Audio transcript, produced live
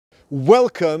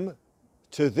Welcome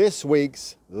to this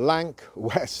week's Lanc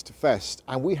West Fest,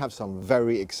 and we have some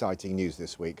very exciting news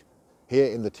this week here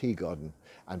in the Tea Garden.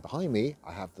 And behind me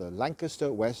I have the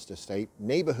Lancaster West Estate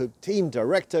Neighbourhood Team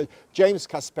Director James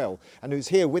Caspel, and who's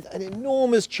here with an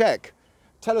enormous cheque.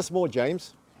 Tell us more,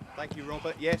 James. Thank you,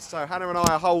 Robert. Yes, so Hannah and I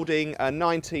are holding a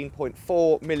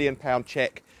 £19.4 million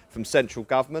cheque from central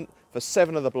government for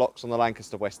 7 of the blocks on the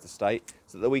Lancaster West Estate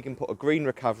so that we can put a green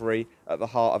recovery at the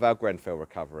heart of our Grenfell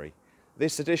recovery.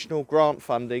 This additional grant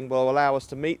funding will allow us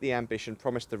to meet the ambition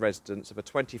promised to residents of a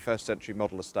 21st century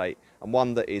model estate and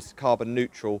one that is carbon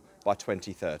neutral by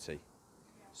 2030.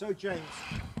 So James,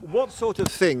 what sort of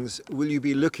things will you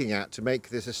be looking at to make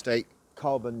this estate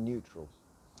carbon neutral?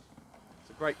 It's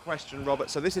a great question,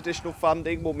 Robert. So this additional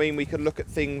funding will mean we can look at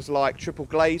things like triple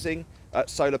glazing,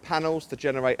 solar panels to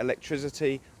generate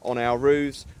electricity on our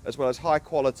roofs, as well as high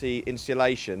quality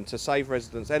insulation to save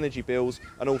residents energy bills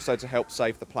and also to help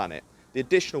save the planet. The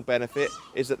additional benefit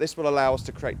is that this will allow us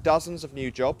to create dozens of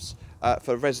new jobs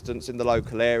for residents in the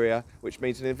local area, which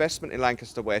means an investment in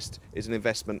Lancaster West is an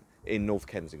investment in North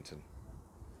Kensington.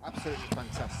 Absolutely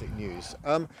fantastic news.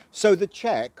 So the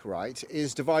cheque, right,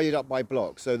 is divided up by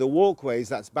blocks. So the walkways,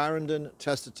 that's Barandon,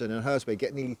 Testerton and Hurstway,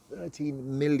 get nearly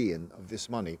 13 million of this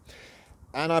money.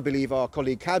 And I believe our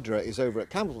colleague Kadra is over at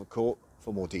Camelford Court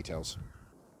for more details.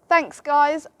 Thanks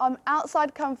guys, I'm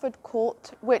outside Camelford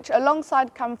Court, which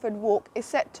alongside Camelford Walk is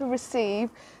set to receive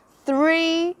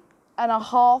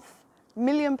 £3.5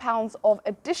 million of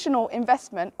additional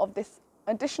investment of this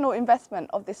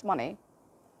money.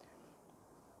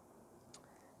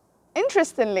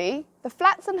 Interestingly, the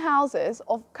flats and houses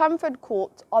of Camelford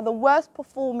Court are the worst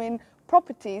performing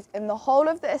properties in the whole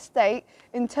of the estate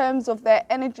in terms of their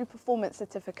energy performance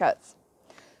certificates.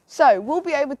 So we'll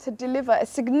be able to deliver a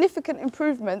significant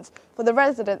improvement for the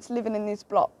residents living in these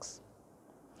blocks.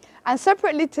 And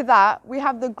separately to that, we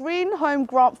have the Green Home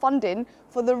Grant funding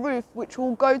for the roof, which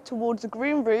will go towards a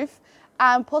green roof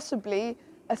and possibly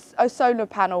a solar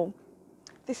panel.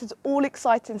 This is all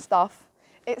exciting stuff.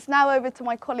 It's now over to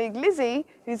my colleague Lizzie,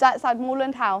 who's outside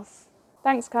Morland House.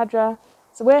 Thanks, Kadra.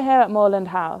 So we're here at Morland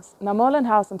House. Now, Morland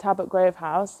House and Talbot Grove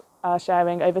House are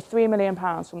sharing over £3 million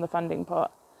from the funding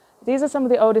pot. These are some of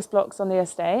the oldest blocks on the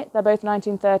estate. They're both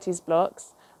 1930s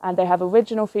blocks, and they have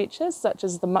original features such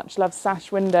as the much-loved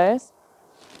sash windows.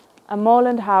 And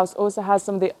Morland House also has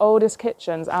some of the oldest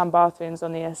kitchens and bathrooms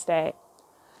on the estate.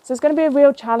 So it's going to be a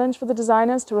real challenge for the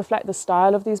designers to reflect the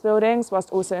style of these buildings whilst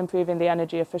also improving the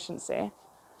energy efficiency.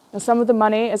 Now, some of the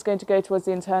money is going to go towards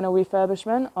the internal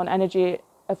refurbishment on energy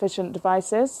efficient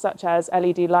devices such as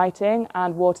LED lighting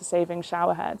and water-saving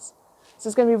shower heads. So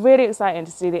it's going to be really exciting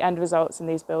to see the end results in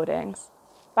these buildings.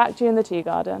 Back to you in the Tea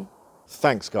Garden.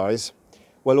 Thanks, guys.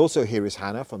 Well, also here is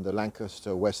Hannah from the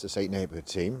Lancaster West Estate Neighbourhood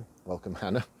Team. Welcome,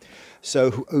 Hannah.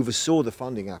 So, who oversaw the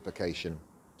funding application.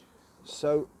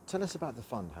 So, tell us about the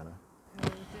fund, Hannah.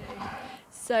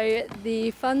 So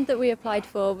the fund that we applied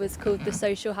for was called the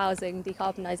Social Housing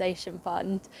Decarbonisation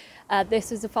Fund.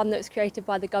 This was a fund that was created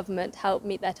by the government to help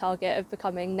meet their target of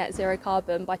becoming net zero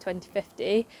carbon by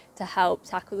 2050 to help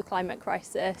tackle the climate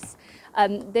crisis.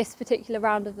 This particular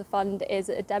round of the fund is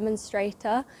a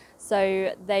demonstrator,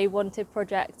 so they wanted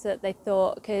projects that they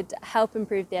thought could help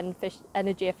improve the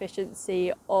energy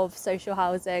efficiency of social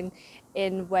housing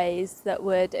in ways that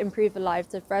would improve the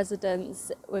lives of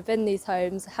residents within these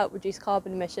homes, help reduce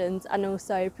carbon emissions and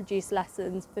also produce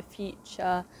lessons for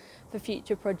future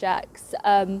projects.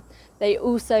 They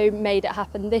also made it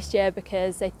happen this year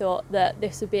because they thought that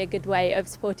this would be a good way of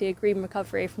supporting a green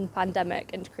recovery from the pandemic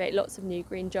and to create lots of new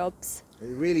green jobs. It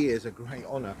really is a great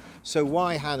honour. So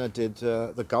why, Hannah, did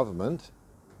the government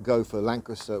go for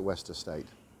Lancaster West Estate?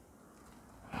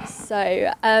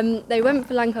 So they went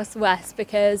for Lancaster West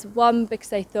because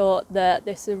they thought that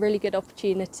this was a really good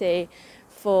opportunity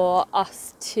for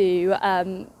us to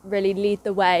really lead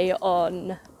the way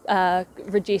on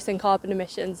reducing carbon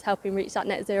emissions, helping reach that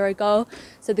net zero goal.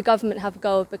 So the government have a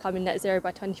goal of becoming net zero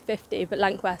by 2050, but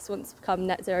Lanc West wants to become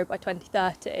net zero by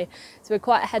 2030. So we're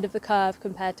quite ahead of the curve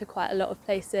compared to quite a lot of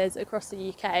places across the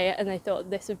UK, and they thought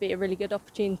this would be a really good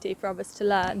opportunity for us to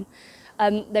learn.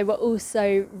 They were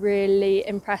also really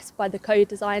impressed by the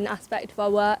co-design aspect of our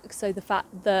work, so the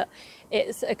fact that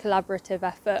it's a collaborative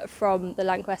effort from the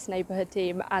Lanc West neighbourhood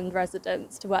team and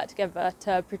residents to work together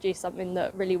to produce something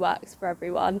that really works for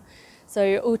everyone.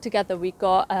 So altogether we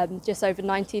got just over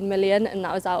 19 million, and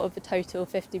that was out of a total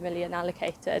 50 million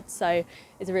allocated, so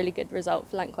it's a really good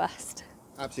result for Lanc West.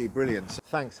 Absolutely brilliant.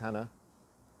 Thanks, Hannah.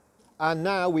 And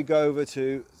now we go over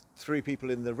to 3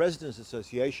 people in the Residents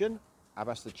Association.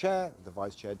 Abbas the Chair, the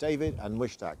Vice Chair David and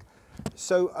Mushtaq.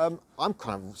 So I'm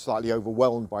kind of slightly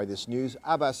overwhelmed by this news.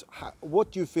 Abbas,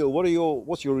 what do you feel?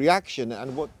 What's your reaction,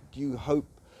 and what do you hope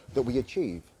that we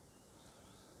achieve?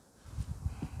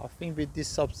 I think with this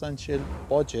substantial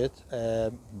budget,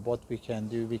 what we can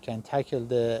do, we can tackle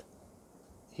the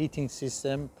heating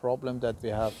system problem that we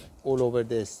have all over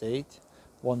the estate.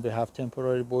 One, we have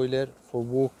temporary boiler for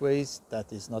walkways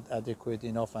that is not adequate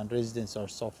enough, and residents are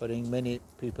suffering. Many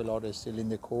people are still in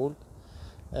the cold.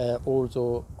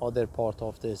 Also, other part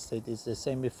of the estate is the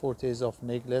same with 4 days of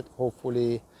neglect.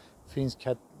 Hopefully, things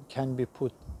can be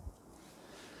put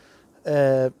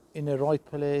in the right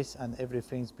place and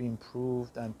everything's been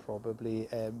improved, and probably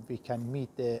we can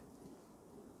meet the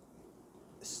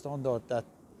standard that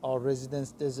our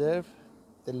residents deserve,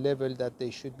 the level that they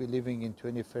should be living in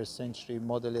 21st century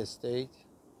model estate.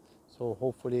 So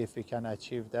hopefully if we can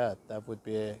achieve that, that would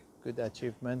be a good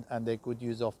achievement and a good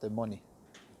use of the money.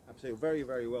 Absolutely, very,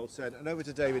 very well said. And over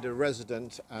to David, a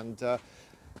resident, and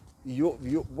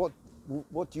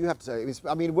what do you have to say?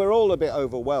 I mean, we're all a bit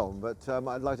overwhelmed, but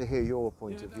I'd like to hear your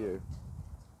point of view.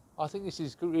 I think this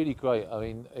is really great. I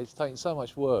mean, it's taken so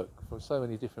much work from so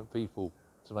many different people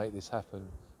to make this happen.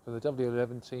 From the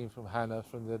W11 team, from Hannah,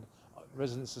 from the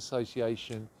Residents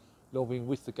Association, lobbying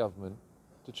with the government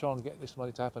to try and get this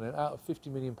money to happen. And out of £50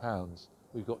 million,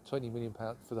 we've got £20 million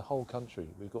for the whole country.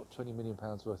 We've got £20 million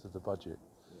worth of the budget.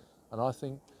 And I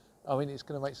think, it's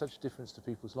going to make such a difference to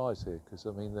people's lives here, because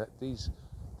that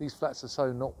these flats are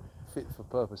so not fit for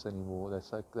purpose anymore.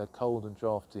 They're cold and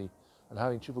drafty, and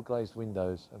having triple glazed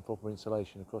windows and proper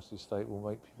insulation across the estate will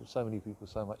make so many people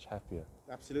so much happier.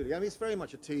 Absolutely. It's very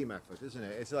much a team effort, isn't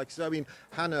it? It's like,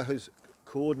 Hannah has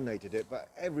coordinated it, but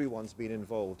everyone's been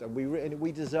involved, and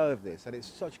we deserve this, and it's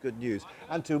such good news.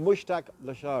 And to Mushtaq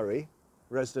Lashari,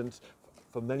 resident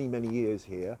for many, many years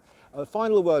here, a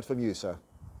final word from you, sir.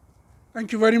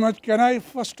 Thank you very much. Can I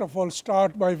first of all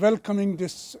start by welcoming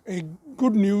this a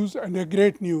good news and a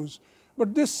great news.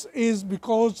 But this is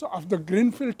because of the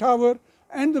Greenfield Tower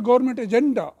and the government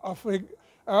agenda of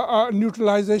a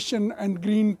neutralization and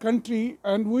green country,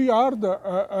 and we are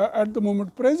at the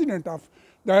moment president of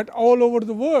that all over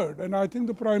the world. And I think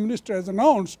the Prime Minister has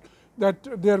announced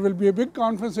that there will be a big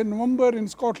conference in November in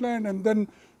Scotland, and then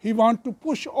he wants to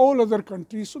push all other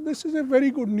countries. So this is a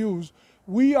very good news.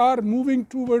 We are moving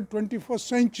toward 21st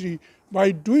century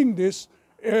by doing this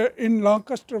in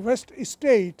Lancaster West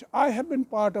Estate. I have been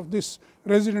part of this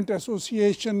resident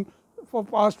association for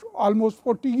past almost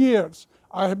 40 years.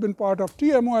 I have been part of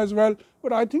TMO as well,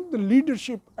 but I think the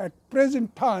leadership at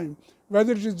present time,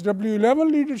 whether it is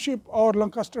W11 leadership or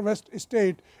Lancaster West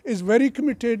Estate, is very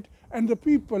committed, and the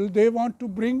people, they want to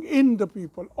bring in the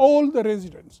people, all the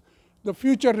residents, the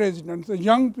future residents, the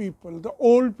young people, the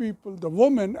old people, the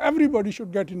women, everybody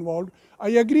should get involved. I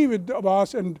agree with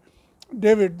Abbas and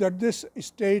David that this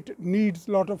estate needs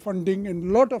a lot of funding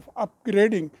and a lot of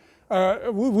upgrading.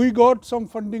 We got some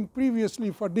funding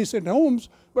previously for decent homes,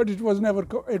 but it was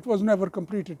never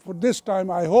completed. For this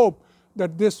time, I hope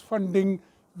that this funding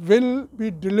will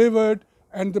be delivered,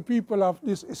 and the people of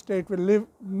this estate will live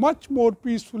much more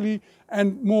peacefully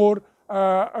and more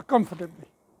comfortably.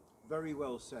 Very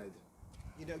well said.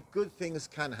 Good things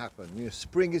can happen.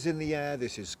 Spring is in the air.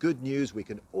 This is good news. We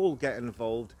can all get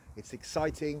involved. It's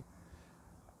exciting,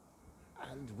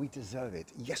 and we deserve it.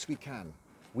 Yes, we can.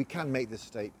 We can make this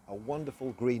estate a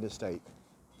wonderful green estate.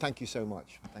 Thank you so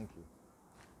much. Thank you.